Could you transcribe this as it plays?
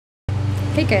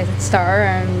Hey guys, it's Star.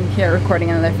 I'm here recording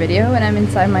another video and I'm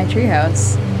inside my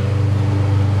treehouse.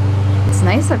 It's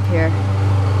nice up here.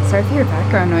 Sorry for your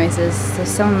background noises. There's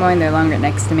someone mowing their lawn right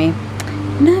next to me.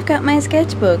 And I've got my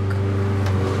sketchbook.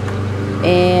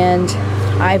 And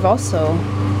I've brought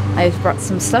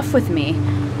some stuff with me.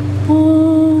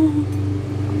 Oh,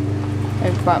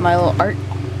 I've brought my little art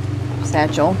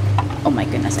satchel. Oh my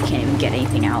goodness, I can't even get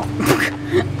anything out.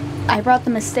 I brought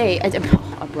the mistake.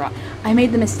 I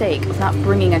made the mistake of not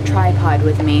bringing a tripod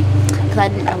with me because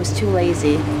I was too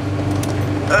lazy.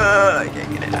 I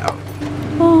can't get it out.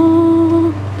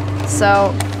 Oh.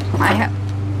 So I have.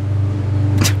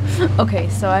 Okay,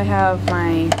 so I have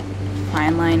my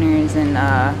fine liners and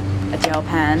a gel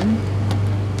pen,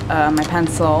 my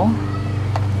pencil,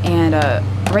 and a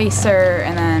eraser,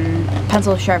 and then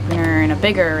pencil sharpener and a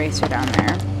bigger eraser down there.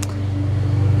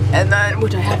 And then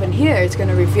what I have in here is going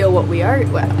to reveal what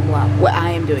what I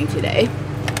am doing today.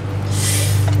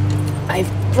 I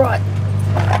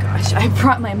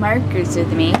brought my markers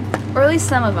with me, or at least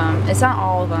some of them. It's not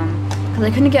all of them, because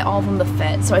I couldn't get all of them to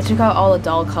fit. So I took out all the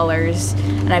dull colors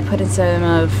and I put in some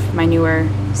of my newer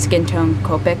skin tone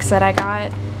Copics that I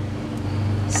got.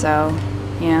 So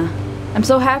yeah, I'm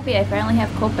so happy I finally have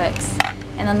Copics.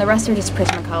 And then the rest are just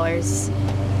Prismacolors,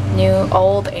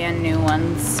 old and new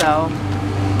ones. So.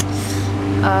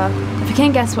 If you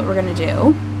can't guess what we're gonna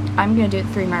do, I'm gonna do the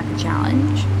 3 marker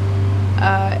challenge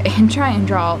and try and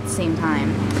draw at the same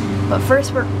time. But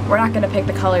first, we're not gonna pick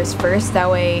the colors first.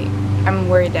 That way, I'm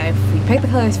worried that if we pick the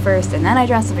colors first and then I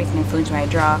draw, something's gonna influence what I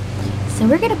draw. So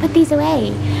we're gonna put these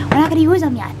away. We're not gonna use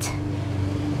them yet.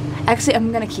 Actually,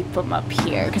 I'm gonna keep them up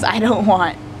here because I don't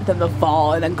want them to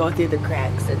fall and then go through the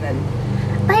cracks and then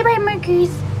bye-bye markers.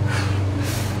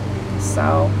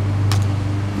 So.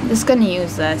 I'm just gonna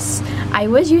use this. I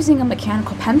was using a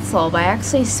mechanical pencil, but I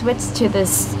actually switched to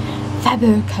this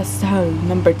Faber-Castell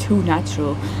 #2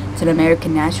 natural. It's an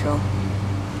American natural.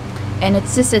 And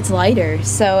it's lighter,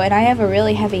 so, and I have a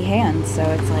really heavy hand, so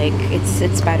it's like,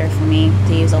 it's better for me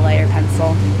to use a lighter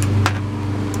pencil.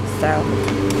 So,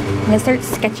 I'm gonna start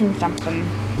sketching something.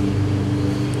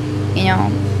 You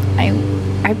know,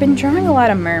 I've been drawing a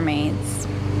lot of mermaids,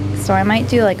 so I might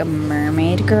do like a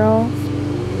mermaid girl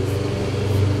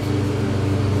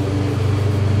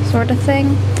sort of thing.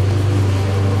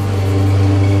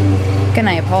 Again,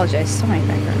 I apologize, so many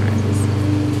background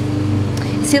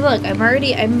noises. See, look, I'm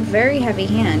very heavy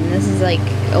hand, and this is like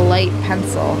a light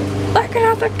pencil. Look at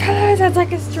all the colors, that's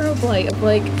like a strobe light of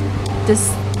like,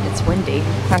 just, it's windy,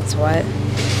 that's what.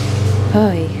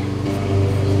 Oy.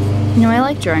 You know, I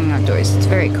like drawing outdoors, it's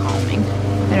very calming.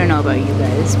 I don't know about you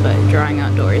guys, but drawing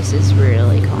outdoors is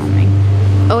really calming.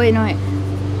 Oh wait, no, I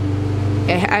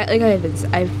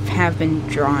have been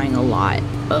drawing a lot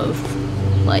of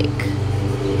like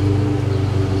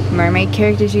mermaid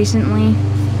characters recently.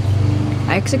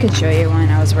 I actually could show you one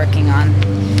I was working on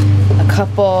a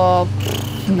couple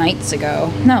nights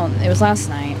ago. No, it was last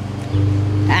night.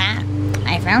 Ah,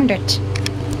 I found it.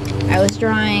 I was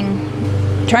trying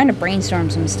to brainstorm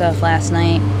some stuff last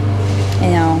night.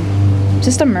 You know,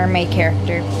 just a mermaid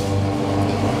character.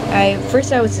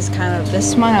 First I was just kind of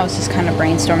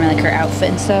brainstorming like her outfit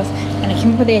and stuff, and I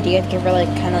came up with the idea to give her like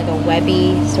kind of like a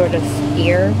webby sort of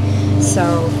ear,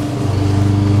 so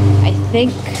I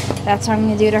think that's what I'm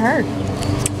going to do to her.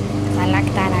 I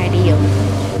like that idea.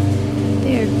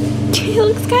 There. It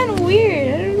looks kind of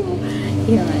weird, I don't know.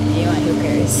 You know what, who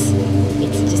cares?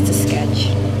 It's just a sketch.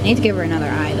 I need to give her another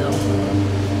eye though.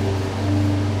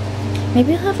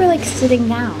 Maybe I'll have her like sitting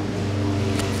down.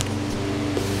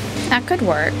 That could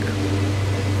work.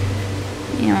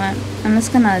 You know what? I'm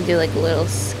just gonna do like a little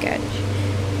sketch.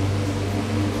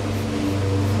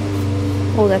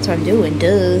 Oh, that's what I'm doing,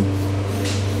 duh.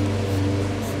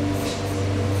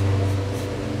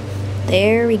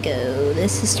 There we go.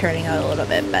 This is turning out a little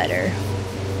bit better.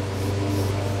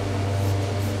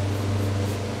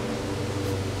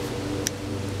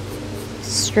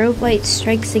 Strobe light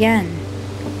strikes again.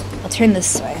 I'll turn this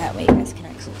so that way you guys can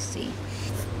actually see.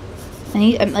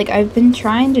 I've been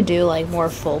trying to do like more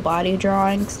full body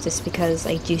drawings just because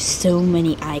I do so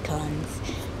many icons,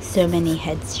 so many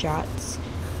headshots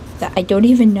that I don't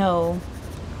even know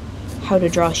how to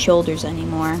draw shoulders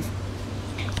anymore.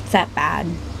 It's that bad.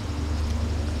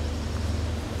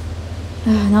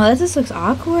 No, that just looks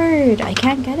awkward. I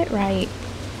can't get it right.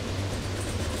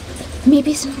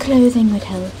 Maybe some clothing would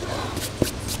help.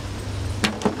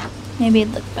 Maybe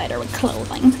it'd look better with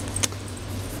clothing.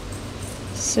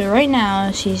 So right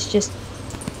now, she's just...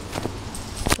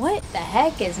 What the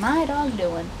heck is my dog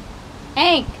doing?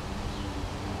 Hank!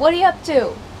 What are you up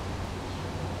to?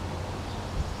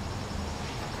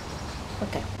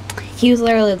 Okay. He was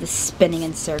literally just spinning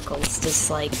in circles,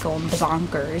 just like going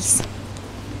bonkers.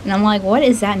 And I'm like, what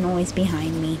is that noise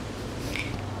behind me?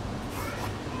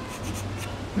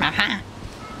 Aha!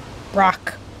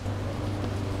 Rock.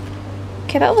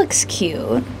 Okay, that looks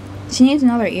cute. She needs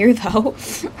another ear though.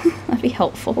 That'd be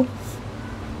helpful.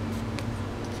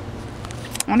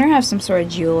 I wonder if I have some sort of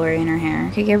jewelry in her hair.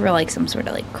 I could give her like some sort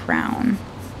of like crown.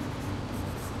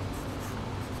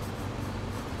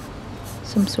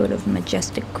 Some sort of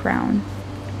majestic crown.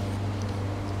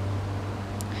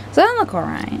 So that look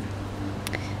alright.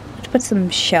 Let's put some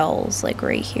shells like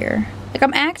right here. Like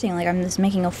I'm acting like I'm just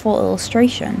making a full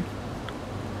illustration.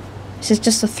 This is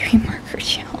just a 3 marker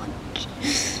challenge.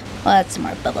 Lots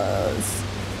more bubbles.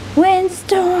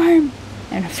 Windstorm!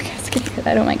 I don't know if you guys can hear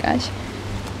that. Oh my gosh.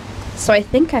 So I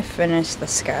think I finished the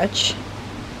sketch.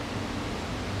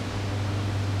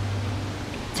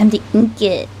 Time to ink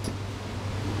it.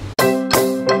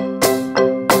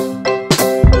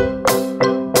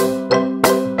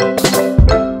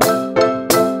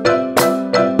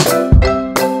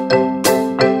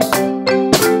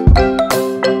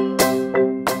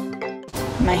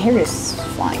 My hair is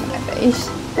flying in my face.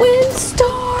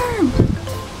 Windstorm!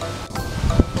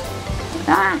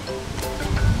 Ah!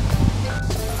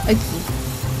 Okay.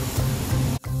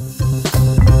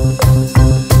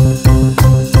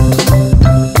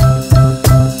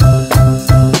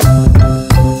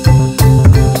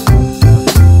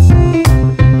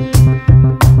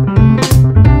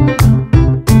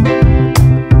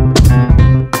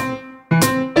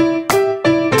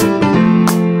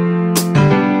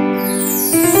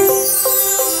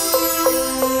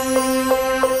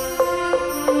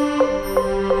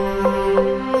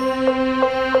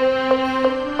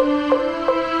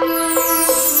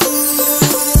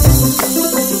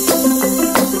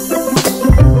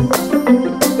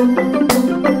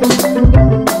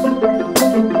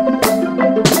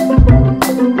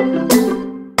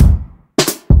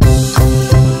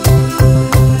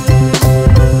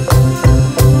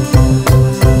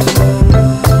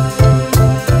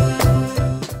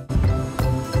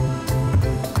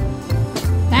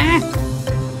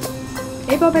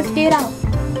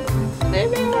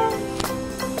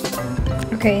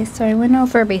 Okay, so I went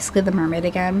over basically the mermaid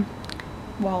again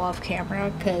while off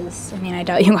camera because, I mean, I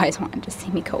doubt you guys wanted to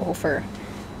see me go over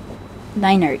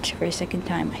line art for a second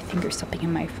time. My finger's slipping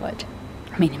in my foot.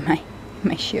 I mean, in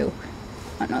my shoe.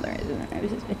 Oh no, there isn't. I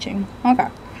was just itching. Okay.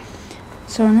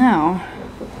 So now,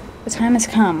 the time has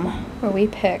come where we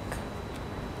pick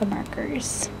the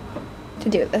markers to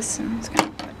do this. And I'm just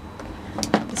gonna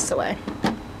put this away.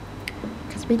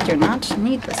 Because we do not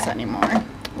need this anymore.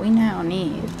 We now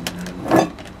need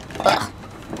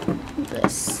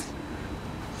this.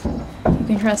 You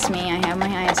can trust me, I have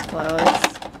my eyes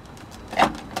closed.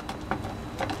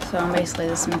 So I'm basically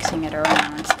just mixing it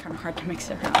around. It's kind of hard to mix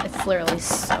it around. It's literally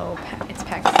so packed. It's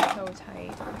packed so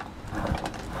tight.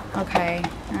 Okay.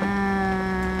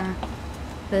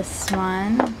 This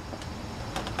one.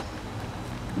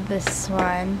 This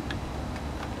one.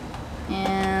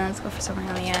 And let's go for something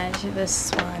on the edge.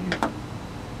 This one.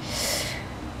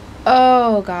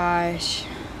 Oh gosh.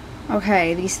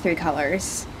 Okay, these 3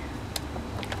 colors.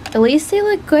 At least they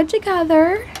look good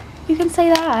together. You can say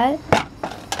that.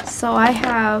 So I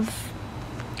have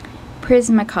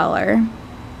Prismacolor.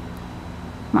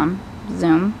 Come on,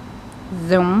 zoom.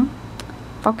 Zoom.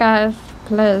 Focus,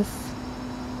 please.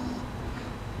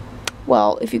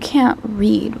 Well, if you can't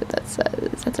read what that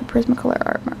says, that's a Prismacolor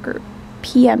art marker.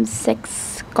 PM6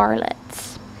 Scarlet.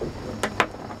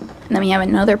 And then we have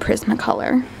another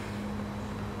Prismacolor.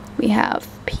 We have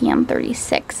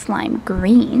PM36 Lime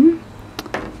Green.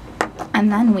 And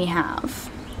then we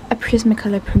have a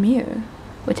Prismacolor Premier,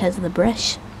 which has the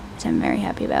brush, which I'm very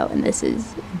happy about. And this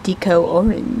is Deco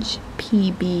Orange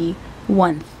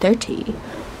PB130.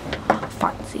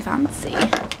 Fancy, fancy.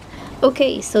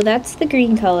 Okay, so that's the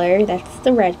green color, that's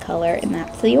the red color, and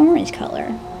that's the orange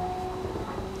color.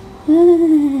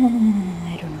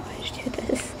 I don't know how to do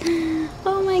this.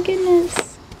 Oh my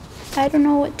goodness. I don't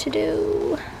know what to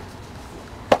do.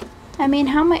 I mean,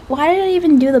 why did I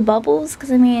even do the bubbles?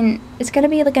 Because, I mean, it's going to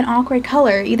be like an awkward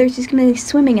color. Either she's going to be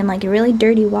swimming in like really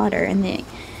dirty water and then,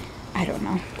 I don't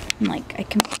know. I'm like, I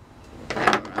don't know.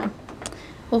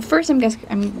 Well, first I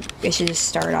should just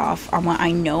start off on what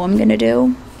I know I'm going to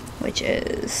do, which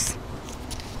is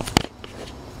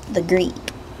the green,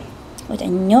 which I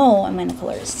know I'm going to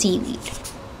color seaweed.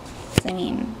 I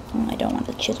mean, I don't want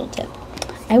the chisel tip.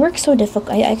 I work so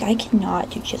difficult. I cannot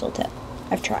do chisel tip.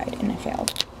 I've tried and I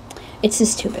failed. It's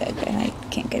just too big and I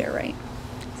can't get it right.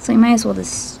 So we might as well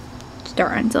just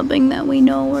start on something that we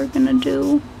know we're gonna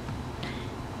do.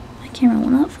 I camera will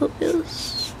not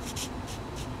focus.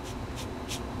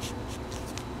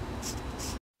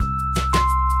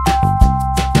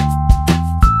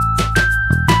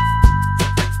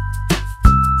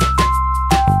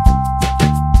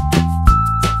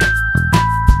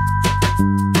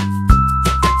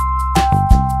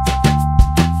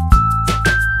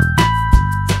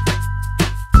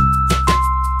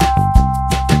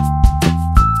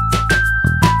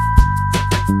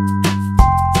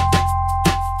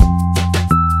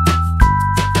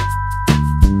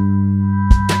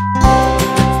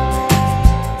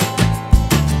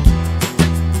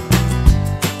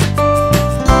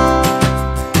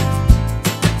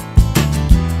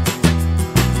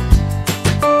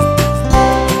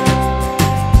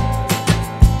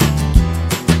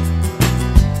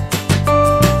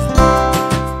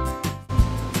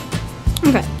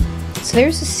 So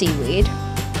there's the seaweed.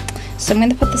 So I'm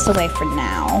going to put this away for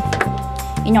now.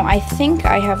 You know, I think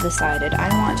I have decided I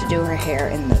want to do her hair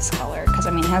in this color. Because,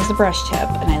 I mean, it has the brush tip.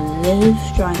 And I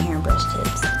love drawing hair in brush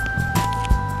tips.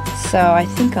 So I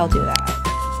think I'll do that.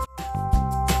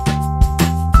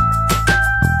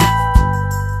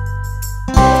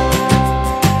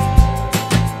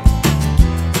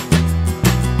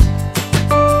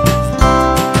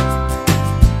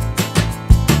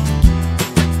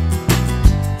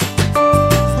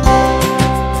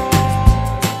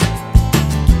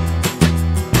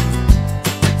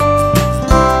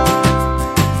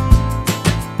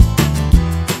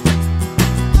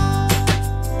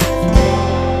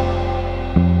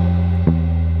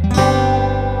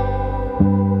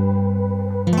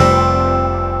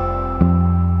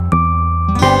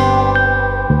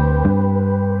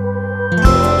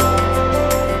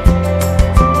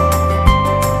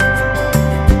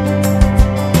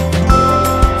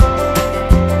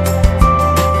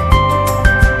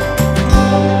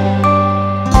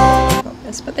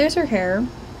 But there's her hair.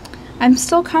 I'm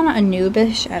still kind of a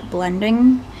noobish at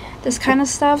blending this kind of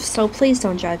stuff, so please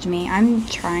don't judge me. I'm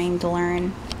trying to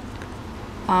learn.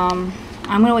 I'm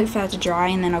gonna wait for that to dry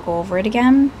and then I'll go over it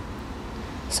again.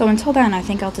 So until then, I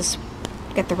think I'll just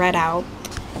get the red out.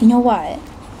 You know what?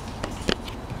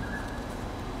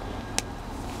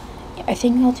 I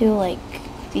think I'll do like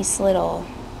these little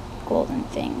golden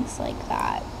things like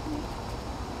that.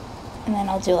 And then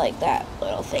I'll do like that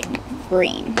little thing,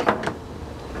 green.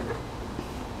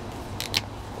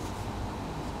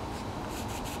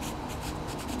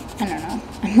 I don't know.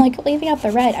 I'm like leaving out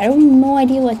the red. I have no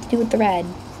idea what to do with the red.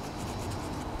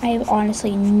 I have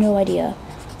honestly no idea.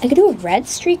 I could do a red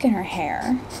streak in her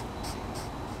hair.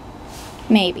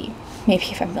 Maybe. Maybe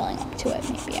if I'm feeling up to it,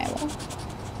 maybe I will.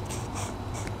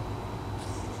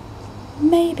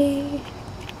 Maybe.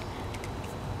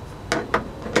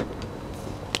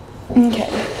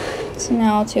 Okay. So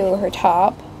now to her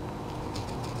top.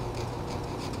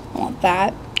 I want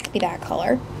that to be that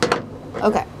color.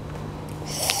 Okay.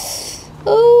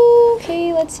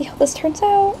 Okay, let's see how this turns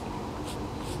out.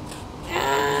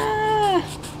 Ah!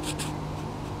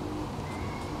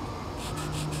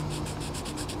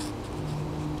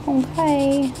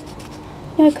 Okay.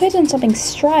 No, I could have done something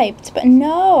striped, but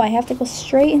no, I have to go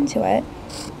straight into it.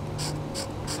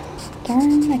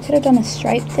 Darn, I could have done a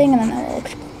striped thing and then that would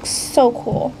look so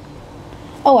cool.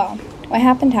 Oh well, what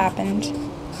happened happened.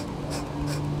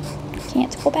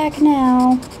 Can't go back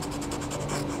now.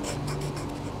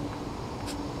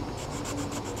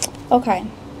 Okay.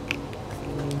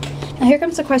 Now here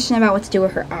comes the question about what to do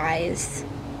with her eyes.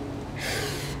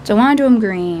 Do I want to do them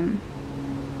green?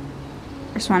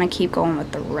 I just want to keep going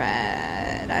with the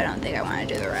red. I don't think I want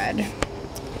to do the red.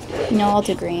 No, I'll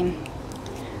do green.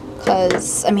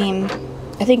 Because, I mean,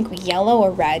 I think yellow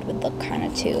or red would look kind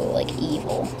of too, like,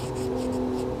 evil.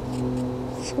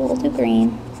 So we'll do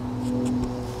green.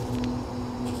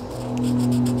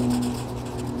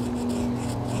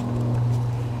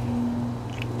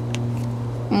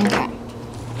 Okay.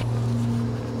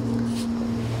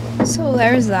 So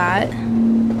there's that.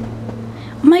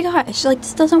 Oh my gosh, like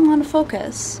this doesn't want to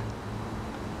focus.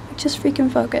 Just freaking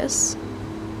focus.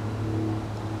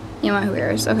 You know who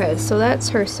cares? Okay, so that's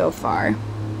her so far.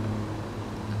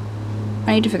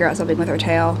 I need to figure out something with her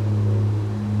tail.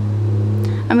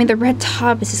 I mean, the red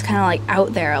top is just kind of like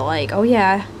out there, like, oh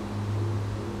yeah.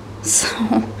 So,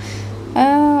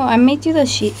 oh, I may do the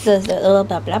sheet, the blah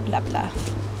blah blah blah blah.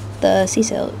 The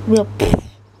seashell,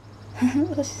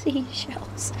 the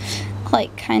seashells,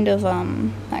 like kind of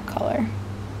that color.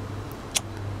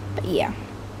 But yeah,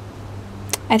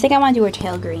 I think I want to do her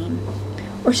tail green,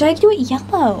 or should I do it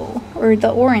yellow or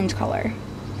the orange color?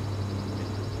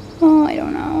 Oh, I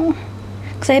don't know,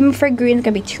 because I'm afraid green is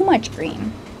gonna be too much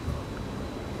green.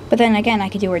 But then again, I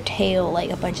could do her tail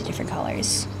like a bunch of different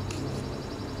colors.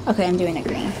 Okay, I'm doing a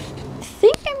green. I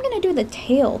think I'm gonna do the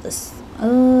tail this, I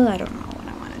don't know what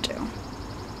I want to do.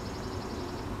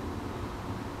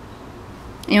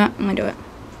 You know what, I'm gonna do it.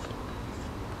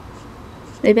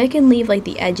 Maybe I can leave like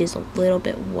the edges a little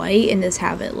bit white and just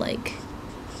have it like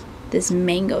this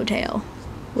mango tail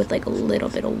with like a little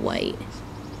bit of white.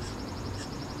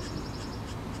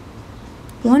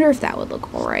 I wonder if that would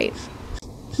look alright.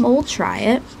 Well, we'll try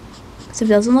it. So if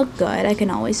it doesn't look good, I can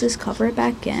always just cover it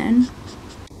back in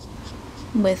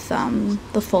with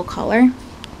the full color.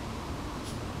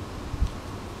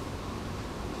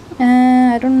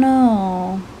 I don't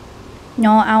know.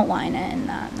 No, I'll outline it in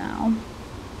that now.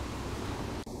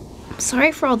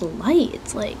 Sorry for all the light.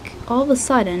 It's like all of a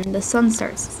sudden the sun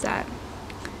starts to set.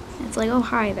 It's like, oh,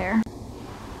 hi there.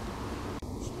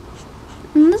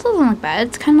 And this doesn't look bad.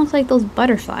 It kind of looks like those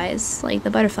butterflies, like the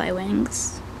butterfly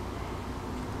wings.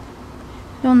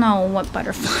 I don't know what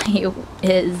butterfly it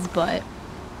is, but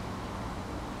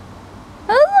it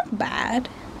doesn't look bad.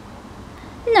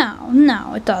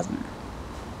 No, it doesn't.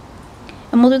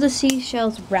 And we'll do the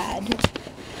seashells red.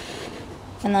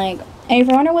 And like, and if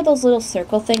you wonder what those little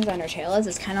circle things on her tail is,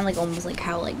 it's kind of like almost like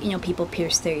how, like, you know, people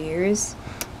pierce their ears.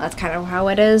 That's kind of how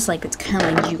it is. Like, it's kind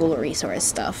of like jewelry sort of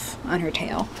stuff on her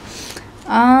tail.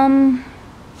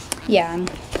 Yeah.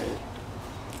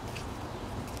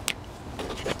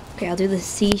 Okay, I'll do the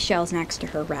seashells next to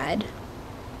her red.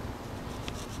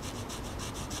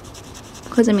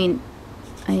 Because, I mean,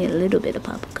 I need a little bit of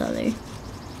pop color.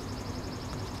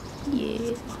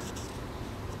 Yeah.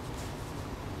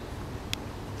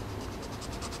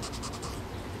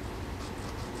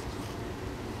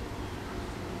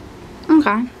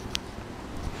 Okay.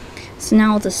 So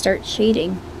now I'll just start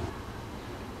shading.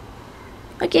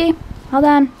 Okay, all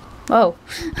done. Whoa.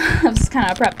 I was kind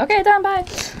of prepped. Okay, done, bye.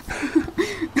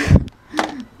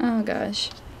 Oh gosh.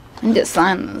 I need to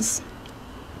sign this.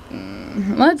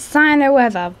 Let's sign it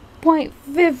with a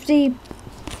 .50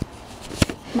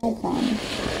 Wacom.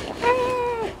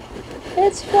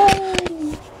 It's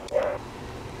fun.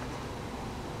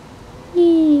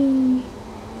 Yay.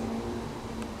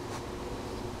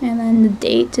 And then the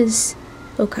date is,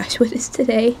 oh gosh, what is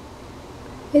today?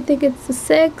 I think it's the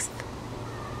 6th.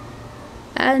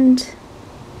 And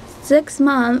 6th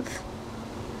month,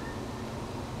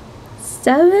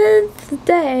 7th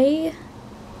day,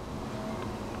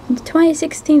 in the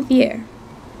 2016th year.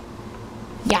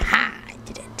 Yaha! I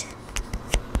did it.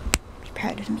 Be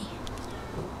proud of me.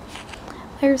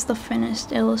 There's the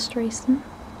finished illustration.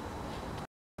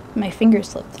 My finger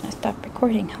slipped and I stopped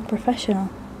recording. How professional.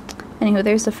 Anywho,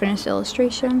 there's the finished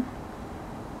illustration.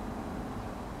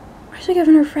 Why should I give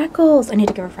her freckles? I need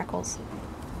to give her freckles.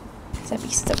 That'd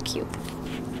be so cute.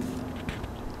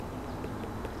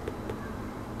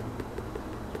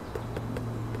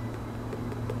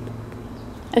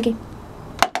 Okay.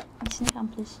 Mission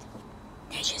accomplished.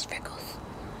 There's just freckles.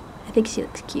 I think she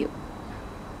looks cute.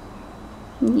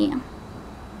 Yeah.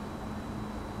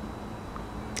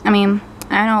 I mean,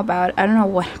 I don't know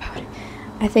what about it.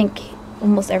 I think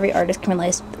almost every artist can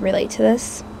relate to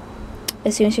this.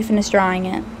 As soon as you finish drawing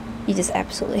it, you just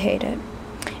absolutely hate it.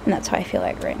 And that's how I feel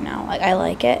like right now. Like, I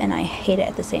like it and I hate it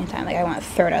at the same time. Like, I want to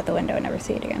throw it out the window and never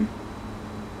see it again.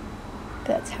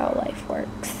 That's how life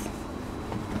works.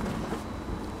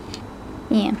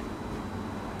 Yeah.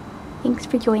 Thanks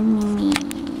for joining me.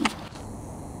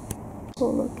 Oh,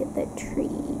 look at the tree.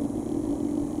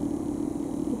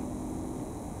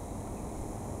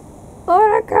 Oh,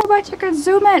 look how much I can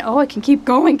zoom in. Oh, I can keep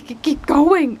going. I can keep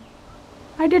going.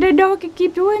 I didn't know I could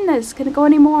keep doing this. Can it go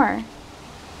anymore?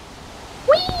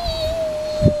 Whee!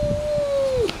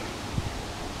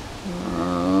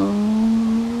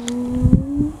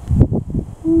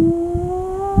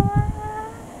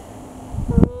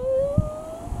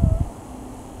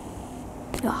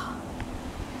 Oh.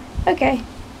 Okay,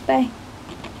 bye.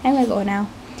 I'm gonna go now.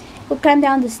 We'll climb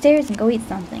down the stairs and go eat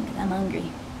something because I'm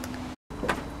hungry.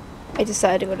 I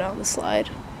decided to go down the slide.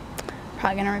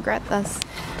 Probably gonna regret this.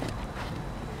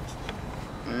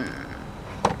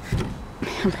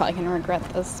 I'm probably gonna regret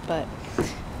this, but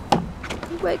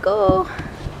here I go.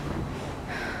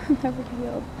 I'm never gonna be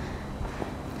able.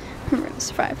 I'm gonna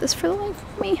survive this for the life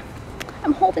of me.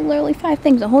 I'm holding literally 5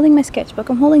 things. I'm holding my sketchbook,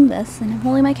 I'm holding this, and I'm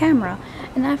holding my camera.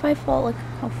 And if I fall, look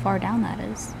how far down that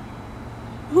is.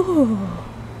 Ooh.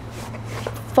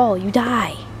 Fall, you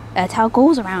die. That's how it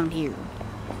goes around here.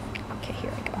 Okay,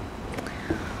 here I go.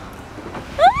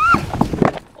 Ah!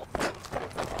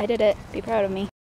 I did it. Be proud of me.